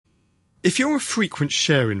If you're a frequent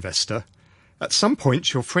share investor, at some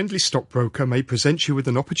point your friendly stockbroker may present you with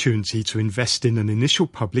an opportunity to invest in an initial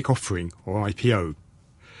public offering, or IPO.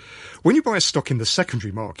 When you buy a stock in the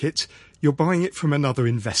secondary market, you're buying it from another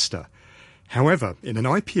investor. However, in an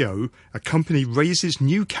IPO, a company raises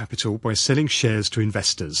new capital by selling shares to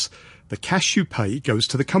investors. The cash you pay goes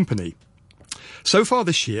to the company. So far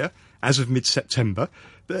this year, as of mid-September,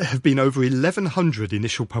 there have been over 1,100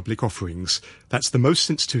 initial public offerings. That's the most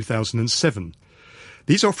since 2007.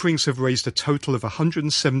 These offerings have raised a total of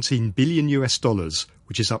 $117 billion,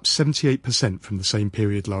 which is up 78% from the same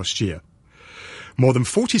period last year. More than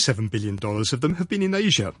 $47 billion of them have been in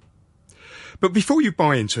Asia. But before you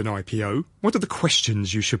buy into an IPO, what are the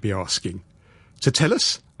questions you should be asking? To tell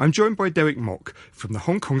us, I'm joined by Derek Mock from the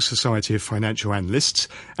Hong Kong Society of Financial Analysts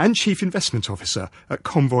and Chief Investment Officer at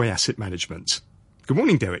Convoy Asset Management. Good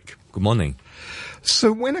morning, Derek. Good morning.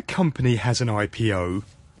 So when a company has an IPO,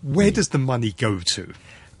 where does the money go to?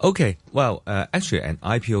 Okay, well, actually an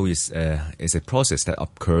IPO is a process that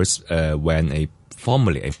occurs when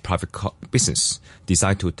formerly a private business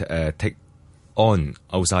decide to take on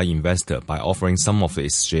outside investor by offering some of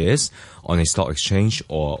its shares on a stock exchange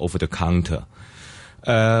or over the counter.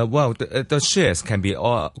 Well, the shares could be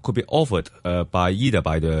offered by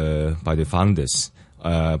the founders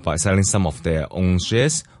by selling some of their own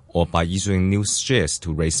shares, or by issuing new shares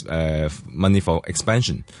to raise money for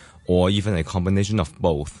expansion, or even a combination of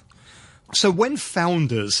both. So when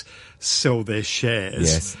founders sell their shares,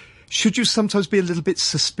 yes, should you sometimes be a little bit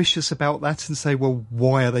suspicious about that and say, well,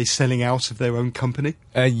 why are they selling out of their own company?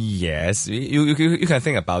 Yes, you can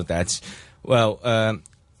think about that. Well,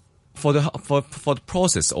 for the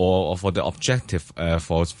process or for the objective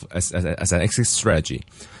as an exit strategy,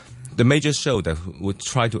 the major shareholder would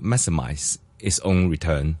try to maximize its own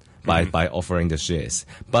return by offering the shares.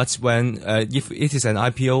 But when if it is an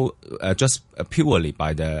IPO just purely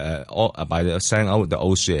by the selling out the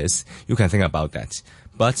old shares, you can think about that.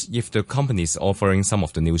 But if the company is offering some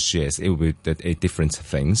of the new shares, it will be a different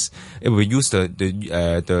things. It will use the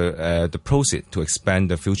proceed to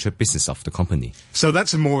expand the future business of the company. So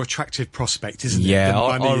that's a more attractive prospect, isn't it? Yeah,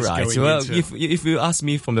 all right. Well, if you ask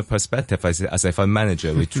me from the perspective as a fund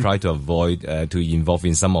manager, we try to avoid to involve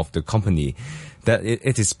in some of the company that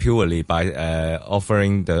it is purely by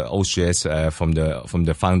offering the old shares from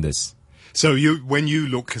the founders. So when you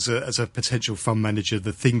look as a potential fund manager,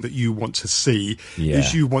 the thing that you want to see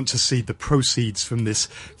is you want to see the proceeds from this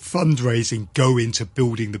fundraising go into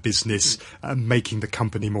building the business and making the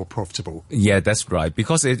company more profitable. Yeah, that's right.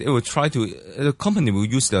 Because it will the company will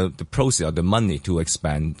use the proceeds of the money to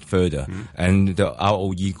expand further, and the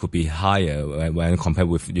ROE could be higher when compared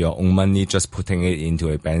with your own money just putting it into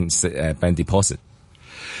a bank deposit.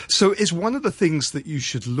 So is one of the things that you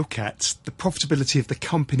should look at the profitability of the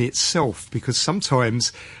company itself? Because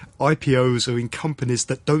sometimes IPOs are in companies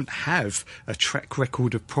that don't have a track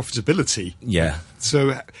record of profitability. Yeah.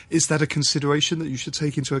 So is that a consideration that you should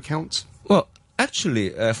take into account? Well, actually,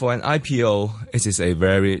 for an IPO, it is a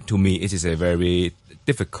very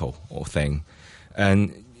difficult thing.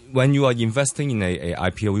 And when you are investing in a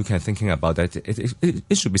IPO, you can thinking about that.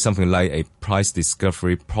 It should be something like a price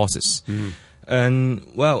discovery process. And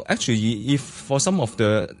well, actually, if for some of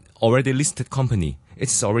the already listed company,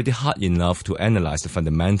 it's already hard enough to analyze the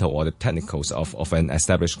fundamental or the technicals of an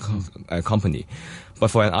established company. But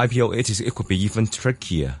for an IPO, it could be even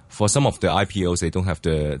trickier. For some of the IPOs, they don't have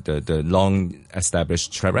the long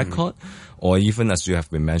established track record, or even as you have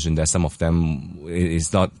been mentioned, that some of them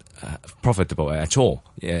is not profitable at all.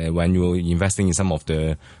 When you're investing in some of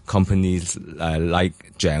the companies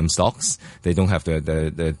like GEM stocks, they don't have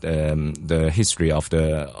the history of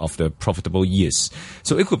the profitable years.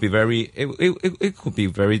 So it could be very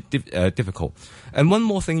difficult. And one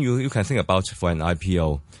more thing you can think about for an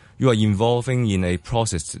IPO, you are involving in a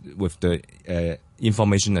process with the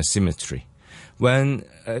information asymmetry. When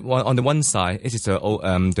on the one side, it is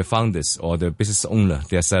the founders or the business owner,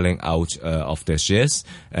 they are selling out of their shares,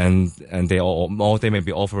 and they may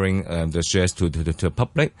be offering the shares to the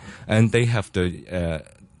public, and they have the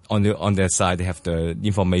on their side they have the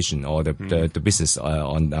information or the business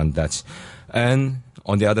on that, and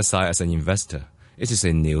on the other side as an investor, it is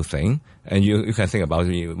a new thing, and you can think about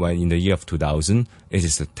it when in the year of 2000, it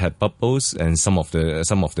is the tech bubbles and some of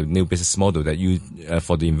the new business model that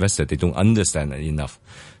for the investor they don't understand enough.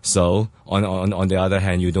 So on the other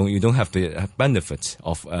hand, you don't have the benefit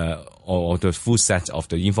of or the full set of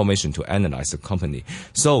the information to analyze the company.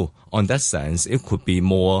 So on that sense, it could be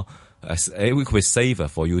more. It would be safer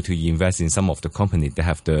for you to invest in some of the company that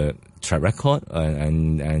have the track record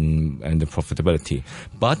and the profitability,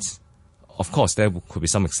 but of course, there could be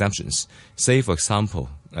some exceptions. Say, for example,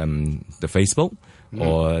 the Facebook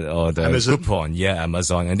or the Amazon. Groupon,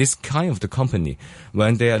 Amazon, and this kind of the company,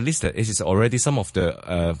 when they are listed, it is already some of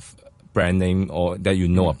the brand name or that you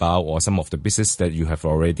know about, or some of the business that you have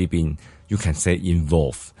already been, you can say,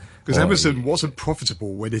 involved. Because Amazon wasn't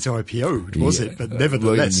profitable when it IPO'd, was it? But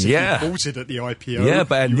nevertheless, if you bought it at the IPO,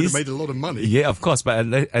 but you would have made a lot of money. Yeah, of course.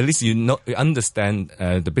 But at least you understand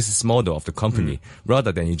the business model of the company,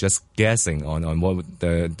 rather than you just guessing on what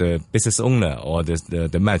the business owner or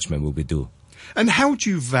the management will be do. And how do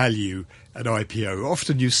you value an IPO?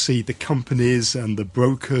 Often you see the companies and the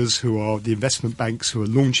brokers who are the investment banks who are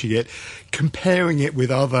launching it, comparing it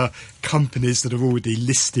with other companies that are already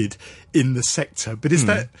listed in the sector. But is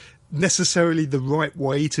that necessarily the right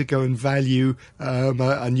way to go and value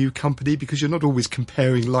a new company? Because you're not always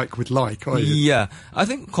comparing like with like, are you? Yeah, I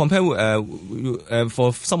think compare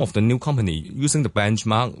for some of the new company, using the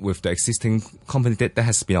benchmark with the existing company that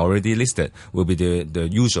has been already listed will be the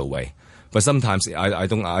usual way. But sometimes I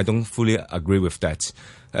don't fully agree with that.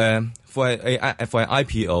 For an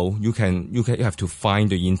IPO, you have to find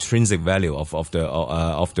the intrinsic value of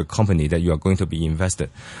the company that you are going to be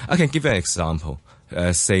invested. I can give you an example.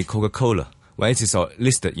 Say Coca-Cola, when it is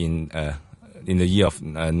listed in the year of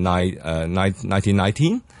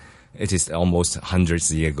 1919, it is almost 100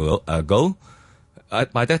 years ago.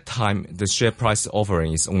 By that time, the share price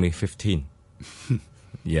offering is only $15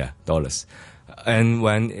 dollars. And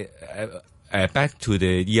when back to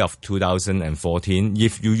the year of 2014,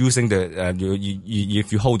 if you're using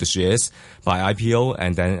if you hold the shares by IPO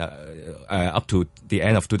and then up to the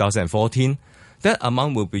end of 2014, that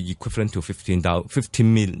amount will be equivalent to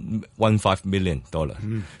 $15 million.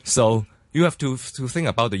 So you have to think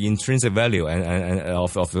about the intrinsic value and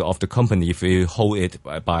of the company if you hold it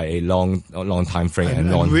by a long time frame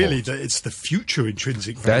and really it's the future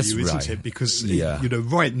intrinsic value, isn't it? Because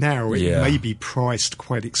right now it may be priced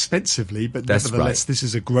quite expensively, but nevertheless this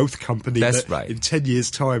is a growth company that in 10 years'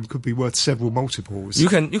 time could be worth several multiples. You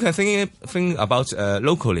can think about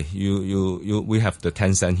locally. We have the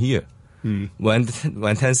Tencent here. When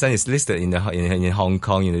Tencent is listed in Hong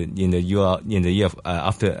Kong in the year of,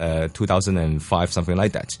 after 2005, something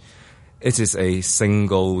like that, it is a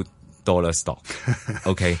 $1 stock.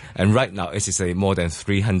 Okay, and right now it is a more than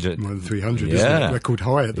 300. More than 300, isn't it? Record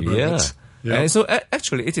high at the moment. Yeah. And so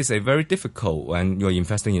actually it is a very difficult when you're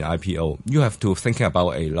investing in IPO. You have to think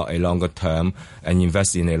about a longer term and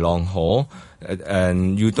invest in a long haul,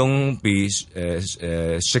 and you don't be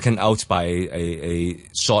shaken out by a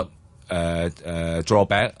short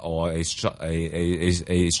drawback or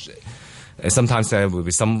sometimes there will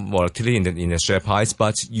be some volatility in the share price,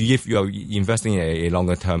 but if you are investing in a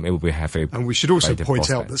longer term, it will have a. And we should also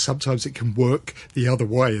point out that sometimes it can work the other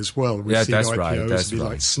way as well. We've seen IPOs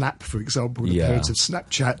like Snap, for example, the parent of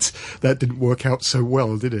Snapchat, that didn't work out so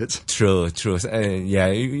well, did it? True.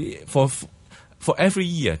 For every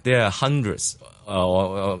year, there are hundreds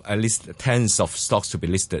or at least tens of stocks to be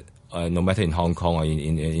listed. No matter in Hong Kong or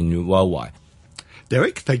in worldwide.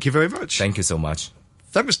 Derek, thank you very much. Thank you so much.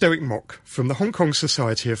 That was Derek Mock from the Hong Kong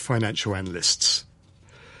Society of Financial Analysts.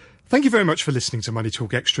 Thank you very much for listening to Money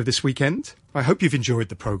Talk Extra this weekend. I hope you've enjoyed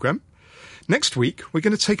the programme. Next week, we're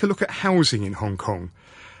going to take a look at housing in Hong Kong.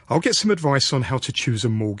 I'll get some advice on how to choose a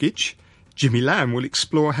mortgage. Jimmy Lam will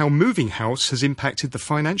explore how moving house has impacted the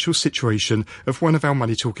financial situation of one of our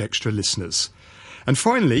Money Talk Extra listeners. And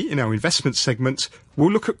finally, in our investment segment,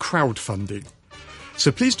 we'll look at crowdfunding.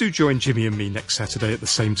 So please do join Jimmy and me next Saturday at the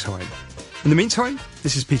same time. In the meantime,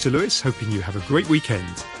 this is Peter Lewis, hoping you have a great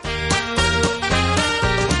weekend.